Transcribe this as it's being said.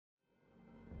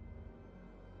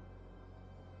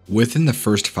Within the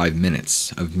first 5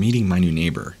 minutes of meeting my new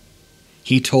neighbor,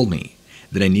 he told me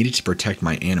that I needed to protect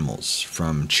my animals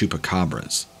from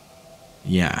chupacabras.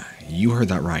 Yeah, you heard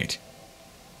that right.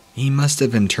 He must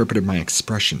have interpreted my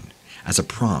expression as a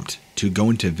prompt to go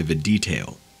into vivid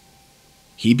detail.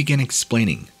 He began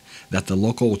explaining that the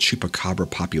local chupacabra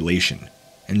population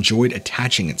enjoyed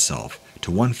attaching itself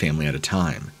to one family at a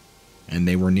time, and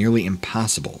they were nearly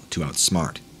impossible to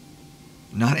outsmart.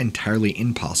 Not entirely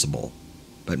impossible,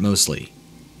 but mostly.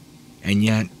 And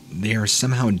yet, they are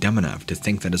somehow dumb enough to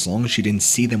think that as long as you didn't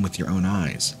see them with your own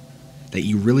eyes, that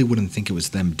you really wouldn't think it was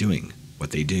them doing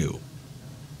what they do.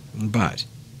 But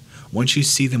once you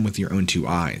see them with your own 2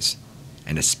 eyes,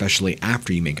 and especially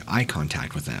after you make eye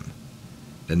contact with them,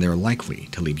 then they're likely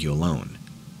to leave you alone.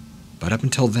 But up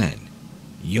until then,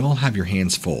 you'll have your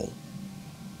hands full.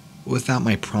 Without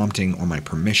my prompting or my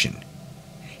permission,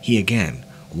 he again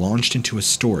launched into a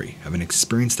story of an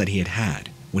experience that he had had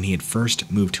when he had first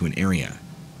moved to an area,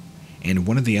 and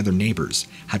one of the other neighbors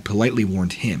had politely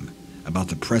warned him about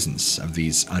the presence of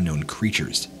these unknown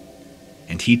creatures,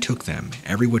 and he took them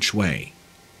every which way,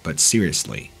 but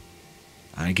seriously.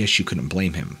 I guess you couldn't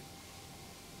blame him.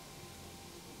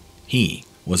 He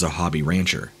was a hobby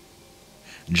rancher.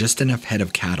 Just enough head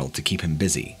of cattle to keep him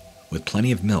busy, with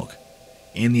plenty of milk,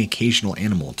 and the occasional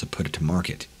animal to put it to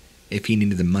market if he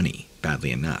needed the money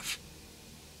badly enough.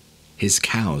 His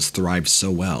cows thrived so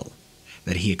well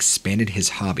that he expanded his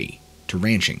hobby to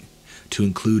ranching to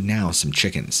include now some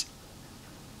chickens.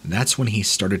 That's when he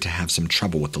started to have some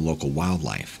trouble with the local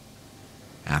wildlife.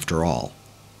 After all,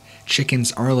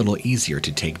 chickens are a little easier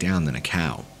to take down than a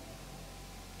cow.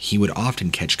 He would often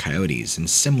catch coyotes and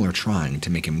similar trying to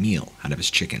make a meal out of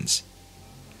his chickens.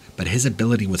 But his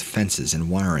ability with fences and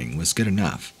wiring was good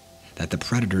enough that the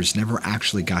predators never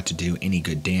actually got to do any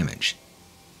good damage.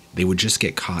 They would just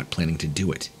get caught planning to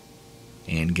do it,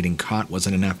 and getting caught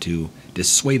wasn't enough to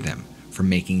dissuade them from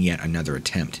making yet another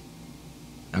attempt.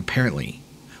 Apparently,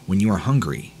 when you are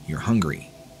hungry, you're hungry,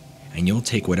 and you'll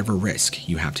take whatever risk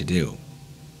you have to do.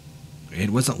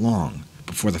 It wasn't long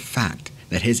before the fact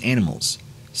that his animals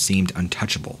seemed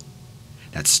untouchable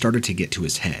that started to get to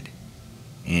his head,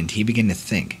 and he began to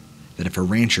think that if a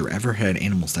rancher ever had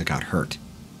animals that got hurt,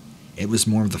 it was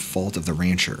more of the fault of the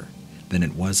rancher than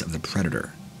it was of the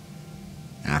predator.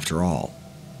 After all,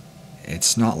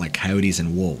 it's not like coyotes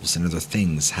and wolves and other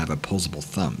things have opposable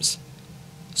thumbs,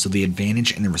 so the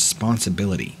advantage and the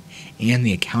responsibility and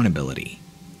the accountability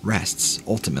rests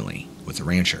ultimately with the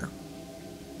rancher.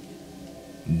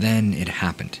 Then it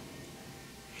happened.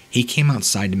 He came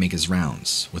outside to make his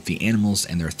rounds with the animals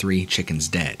and their 3 chickens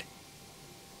dead.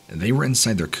 They were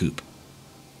inside their coop.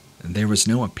 There was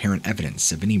no apparent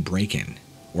evidence of any break-in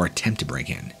or attempt to break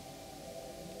in.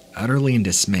 Utterly in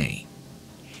dismay,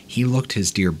 he looked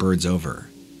his dear birds over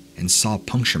and saw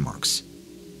puncture marks,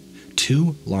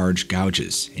 2 large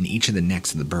gouges in each of the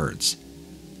necks of the birds.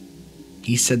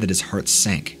 He said that his heart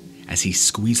sank as he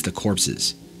squeezed the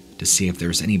corpses to see if there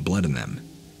was any blood in them.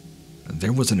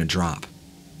 There wasn't a drop,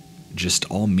 just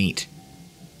all meat.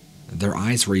 Their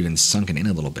eyes were even sunken in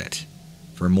a little bit,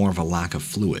 for more of a lack of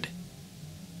fluid.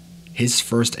 His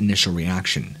first initial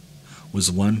reaction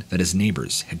was one that his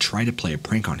neighbors had tried to play a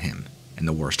prank on him in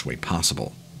the worst way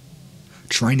possible,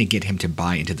 trying to get him to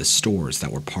buy into the stores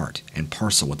that were part and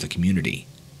parcel with the community.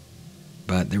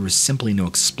 But there was simply no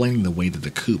explaining the way that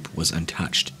the coop was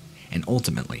untouched and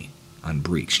ultimately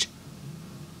unbreached.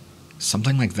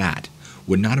 Something like that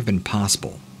would not have been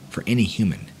possible for any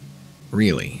human.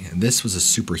 Really, this was a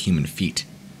superhuman feat.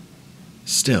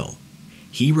 Still,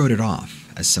 he wrote it off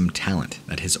as some talent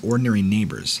that his ordinary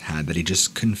neighbors had that he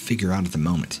just couldn't figure out at the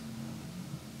moment.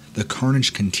 The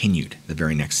carnage continued the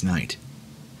very next night,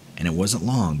 and it wasn't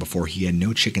long before he had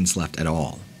no chickens left at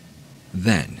all.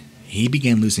 Then, he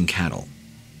began losing cattle,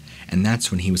 and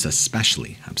that's when he was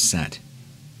especially upset.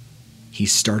 He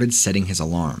started setting his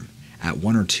alarm at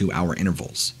 1 or 2 hour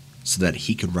intervals so that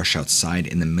he could rush outside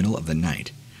in the middle of the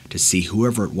night to see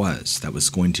whoever it was that was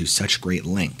going to such great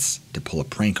lengths to pull a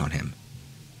prank on him.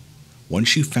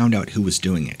 Once you found out who was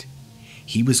doing it,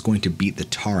 he was going to beat the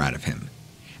tar out of him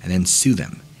and then sue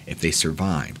them if they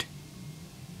survived.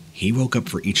 He woke up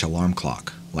for each alarm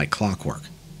clock like clockwork,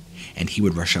 and he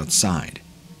would rush outside.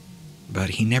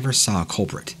 But he never saw a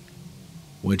culprit,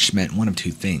 which meant one of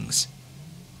 2 things.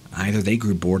 Either they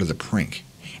grew bored of the prank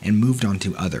and moved on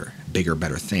to other, bigger,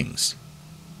 better things,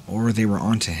 or they were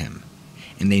onto him,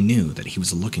 and they knew that he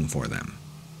was looking for them.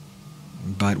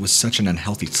 But with such an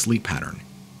unhealthy sleep pattern,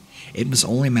 it was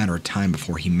only a matter of time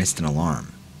before he missed an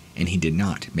alarm, and he did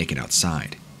not make it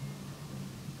outside.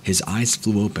 His eyes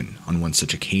flew open on one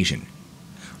such occasion,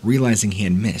 realizing he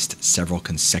had missed several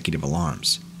consecutive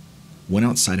alarms, went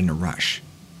outside in a rush,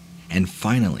 and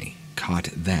finally caught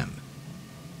them.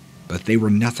 But they were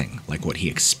nothing like what he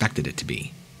expected it to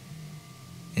be.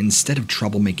 Instead of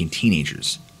troublemaking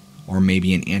teenagers, or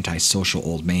maybe an antisocial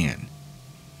old man,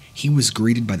 he was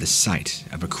greeted by the sight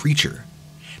of a creature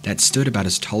that stood about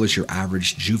as tall as your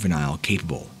average juvenile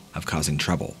capable of causing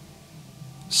trouble.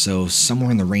 So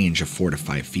somewhere in the range of 4 to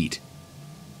 5 feet.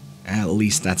 At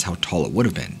least that's how tall it would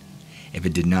have been if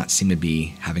it did not seem to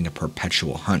be having a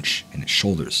perpetual hunch in its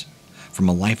shoulders from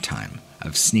a lifetime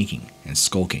of sneaking and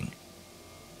skulking.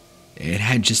 It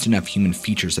had just enough human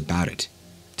features about it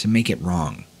to make it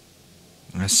wrong,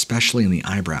 especially in the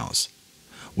eyebrows,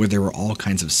 where there were all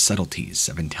kinds of subtleties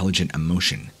of intelligent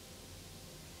emotion.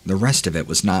 The rest of it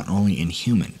was not only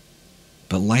inhuman,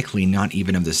 but likely not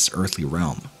even of this earthly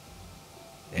realm.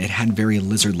 It had very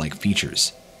lizard-like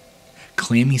features,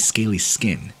 clammy, scaly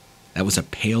skin that was a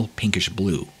pale pinkish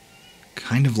blue,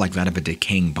 kind of like that of a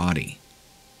decaying body.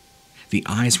 The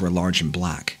eyes were large and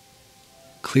black,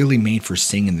 clearly made for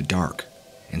staying in the dark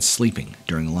and sleeping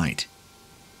during light.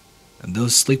 Though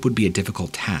sleep would be a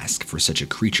difficult task for such a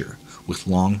creature with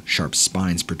long, sharp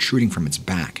spines protruding from its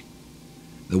back,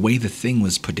 the way the thing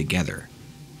was put together,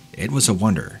 it was a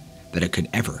wonder that it could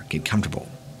ever get comfortable.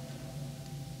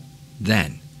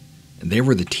 Then, there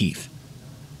were the teeth,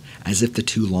 as if the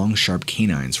 2 long, sharp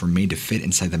canines were made to fit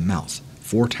inside the mouth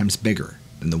 4 times bigger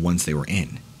than the ones they were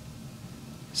in.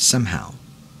 Somehow,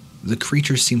 the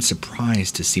creature seemed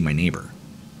surprised to see my neighbor,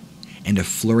 and a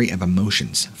flurry of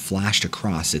emotions flashed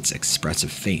across its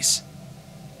expressive face.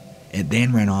 It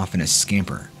then ran off in a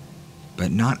scamper,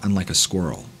 but not unlike a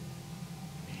squirrel.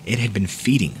 It had been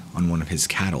feeding on one of his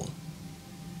cattle.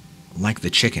 Like the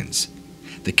chickens,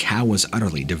 the cow was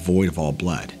utterly devoid of all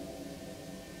blood.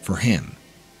 For him,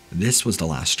 this was the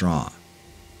last straw.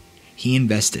 He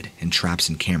invested in traps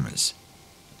and cameras,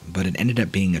 but it ended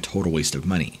up being a total waste of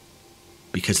money,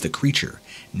 because the creature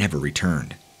never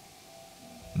returned.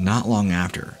 Not long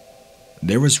after,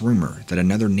 there was rumor that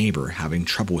another neighbor having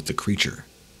trouble with the creature,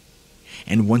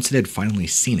 and once it had finally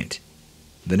seen it,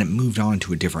 then it moved on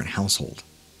to a different household.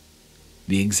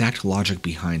 The exact logic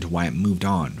behind why it moved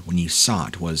on when you saw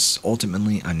it was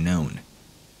ultimately unknown.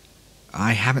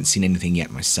 I haven't seen anything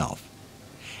yet myself,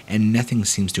 and nothing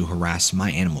seems to harass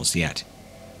my animals yet,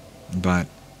 but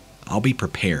I'll be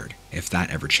prepared if that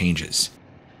ever changes.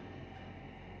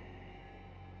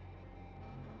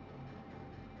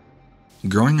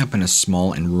 Growing up in a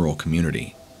small and rural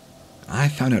community, I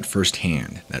found out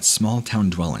firsthand that small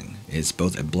town dwelling is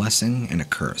both a blessing and a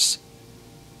curse.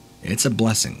 It's a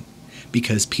blessing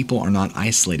because people are not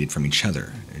isolated from each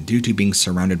other due to being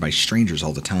surrounded by strangers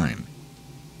all the time.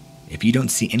 If you don't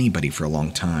see anybody for a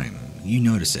long time, you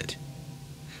notice it.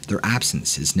 Their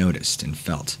absence is noticed and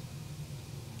felt.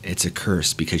 It's a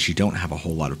curse because you don't have a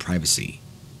whole lot of privacy.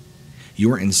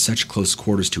 You are in such close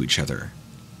quarters to each other,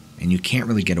 and you can't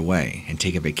really get away and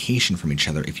take a vacation from each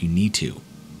other if you need to.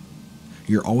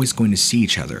 You're always going to see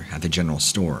each other at the general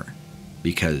store,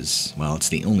 because, well, it's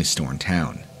the only store in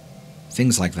town.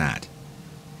 Things like that.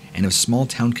 And if small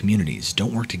town communities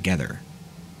don't work together,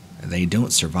 they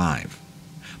don't survive.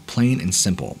 Plain and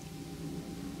simple.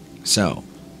 So,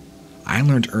 I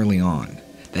learned early on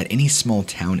that any small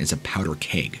town is a powder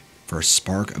keg for a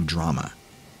spark of drama.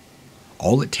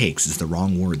 All it takes is the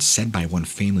wrong words said by one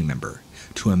family member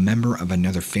to a member of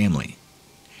another family,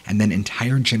 and then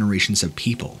entire generations of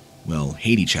people will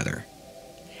hate each other,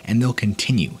 and they'll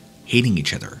continue hating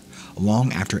each other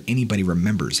long after anybody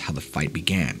remembers how the fight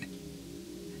began.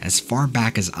 As far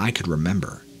back as I could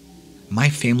remember, my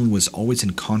family was always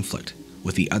in conflict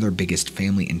with the other biggest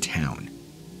family in town.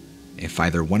 If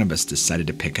either one of us decided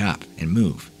to pick up and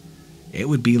move, it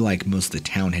would be like most of the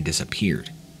town had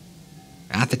disappeared.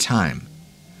 At the time,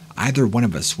 either one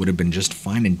of us would have been just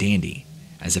fine and dandy,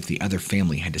 as if the other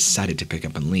family had decided to pick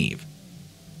up and leave.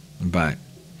 But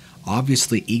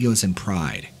obviously egos and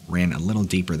pride ran a little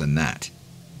deeper than that.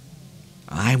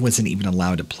 I wasn't even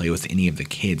allowed to play with any of the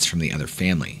kids from the other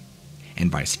family,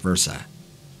 and vice versa.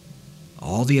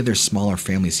 All the other smaller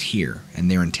families here and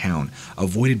there in town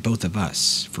avoided both of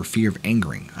us for fear of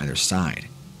angering either side.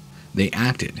 They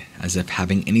acted as if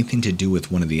having anything to do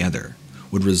with one or the other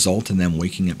would result in them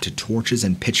waking up to torches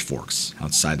and pitchforks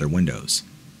outside their windows.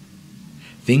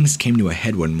 Things came to a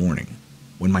head one morning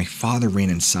when my father ran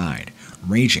inside,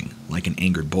 raging like an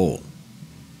angered bull.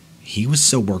 He was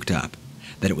so worked up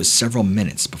that it was several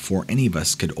minutes before any of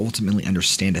us could ultimately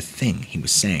understand a thing he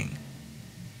was saying.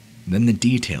 Then the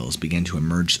details began to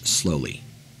emerge slowly.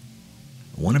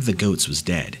 One of the goats was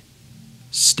dead,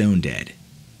 stone dead,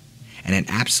 and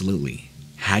it absolutely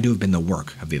had to have been the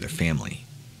work of the other family.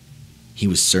 He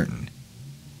was certain.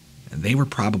 They were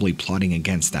probably plotting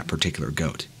against that particular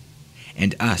goat,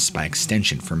 and us by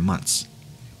extension for months,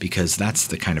 because that's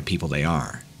the kind of people they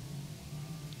are.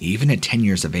 Even at 10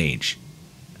 years of age,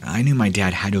 I knew my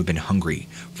dad had to have been hungry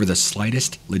for the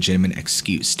slightest legitimate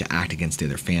excuse to act against the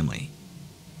other family,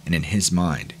 and in his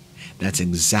mind, that's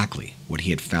exactly what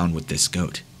he had found with this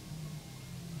goat.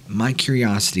 My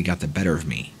curiosity got the better of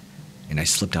me, and I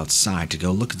slipped outside to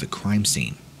go look at the crime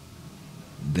scene.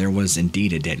 There was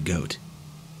indeed a dead goat,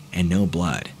 and no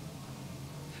blood.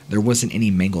 There wasn't any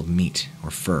mangled meat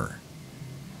or fur,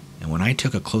 and when I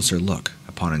took a closer look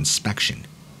upon inspection,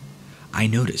 I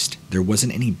noticed there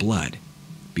wasn't any blood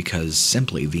because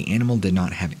simply the animal did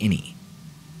not have any.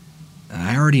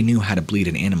 I already knew how to bleed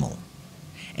an animal,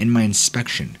 and my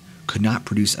inspection could not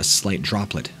produce a slight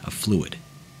droplet of fluid.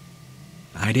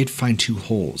 I did find 2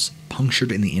 holes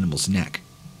punctured in the animal's neck,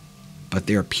 but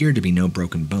there appeared to be no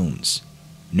broken bones,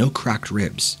 no cracked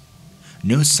ribs,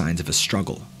 no signs of a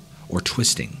struggle, or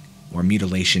twisting, or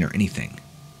mutilation or anything.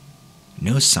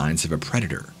 No signs of a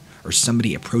predator or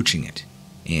somebody approaching it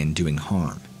and doing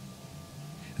harm.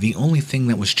 The only thing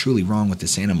that was truly wrong with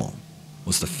this animal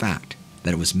was the fact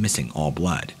that it was missing all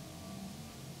blood.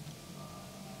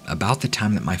 About the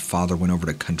time that my father went over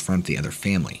to confront the other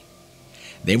family,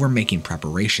 they were making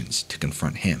preparations to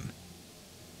confront him.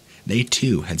 They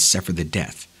too had suffered the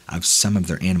death of some of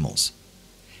their animals,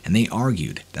 and they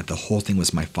argued that the whole thing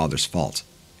was my father's fault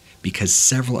because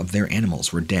several of their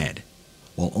animals were dead,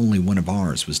 while only one of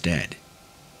ours was dead.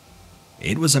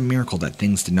 It was a miracle that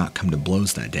things did not come to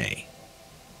blows that day,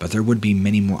 but there would be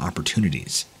many more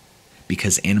opportunities,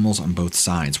 because animals on both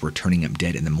sides were turning up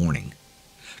dead in the morning,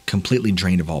 completely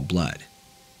drained of all blood.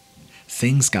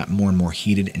 Things got more and more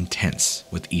heated and tense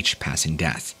with each passing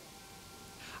death.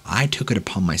 I took it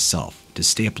upon myself to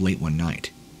stay up late one night,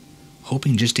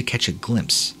 hoping just to catch a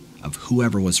glimpse of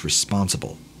whoever was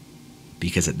responsible,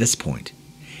 because at this point,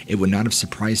 it would not have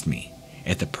surprised me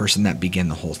if the person that began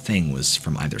the whole thing was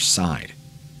from either side.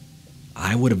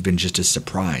 I would have been just as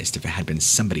surprised if it had been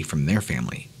somebody from their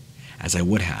family, as I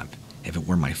would have if it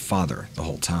were my father the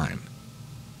whole time.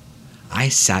 I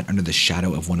sat under the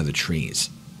shadow of one of the trees,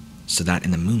 so that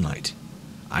in the moonlight,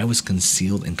 I was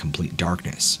concealed in complete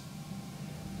darkness.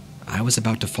 I was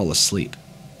about to fall asleep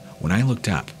when I looked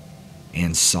up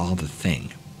and saw the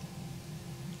thing.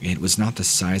 It was not the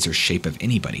size or shape of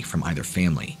anybody from either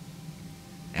family.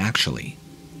 Actually,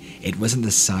 it wasn't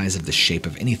the size of the shape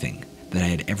of anything that I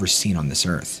had ever seen on this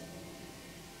earth.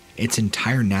 Its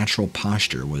entire natural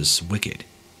posture was wicked.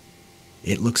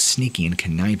 It looked sneaky and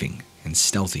conniving and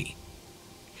stealthy.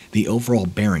 The overall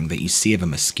bearing that you see of a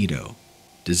mosquito,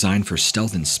 designed for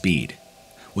stealth and speed,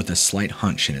 with a slight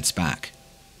hunch in its back.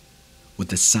 With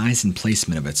the size and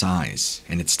placement of its eyes,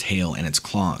 and its tail and its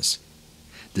claws,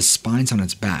 the spines on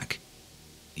its back,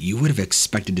 you would have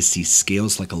expected to see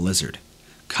scales like a lizard,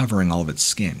 covering all of its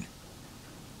skin.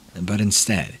 But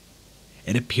instead,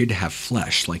 it appeared to have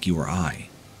flesh like you or I,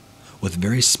 with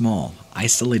very small,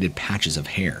 isolated patches of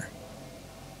hair.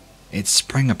 It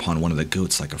sprang upon one of the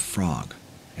goats like a frog,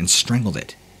 and strangled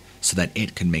it so that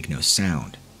it could make no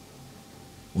sound.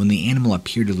 When the animal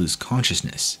appeared to lose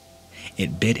consciousness,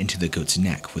 it bit into the goat's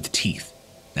neck with teeth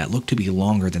that looked to be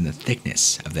longer than the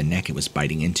thickness of the neck it was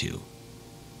biting into.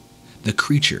 The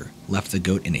creature left the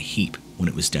goat in a heap when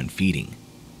it was done feeding.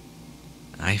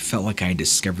 I felt like I had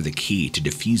discovered the key to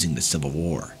defusing the Civil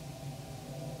War.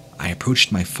 I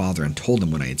approached my father and told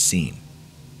him what I had seen.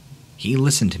 He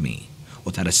listened to me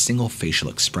without a single facial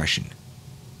expression,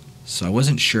 so I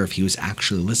wasn't sure if he was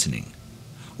actually listening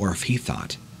or if he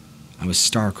thought I was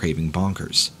star-craving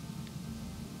bonkers.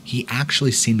 He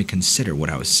actually seemed to consider what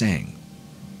I was saying.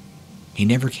 He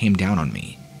never came down on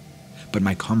me, but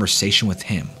my conversation with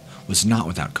him was not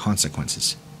without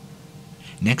consequences.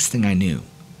 Next thing I knew,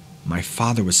 my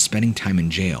father was spending time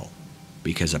in jail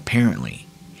because apparently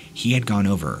he had gone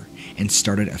over and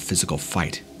started a physical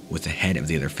fight with the head of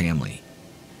the other family.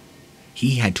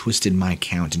 He had twisted my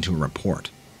account into a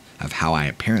report of how I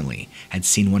apparently had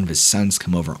seen one of his sons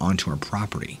come over onto our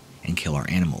property and kill our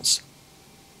animals.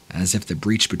 As if the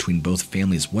breach between both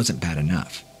families wasn't bad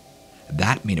enough,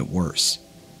 that made it worse,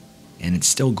 and it's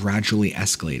still gradually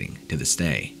escalating to this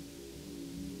day.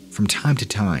 From time to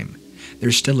time,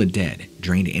 there's still a dead,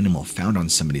 drained animal found on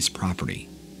somebody's property,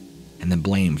 and the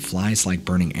blame flies like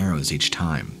burning arrows each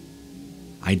time.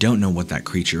 I don't know what that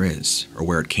creature is or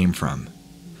where it came from,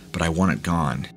 but I want it gone.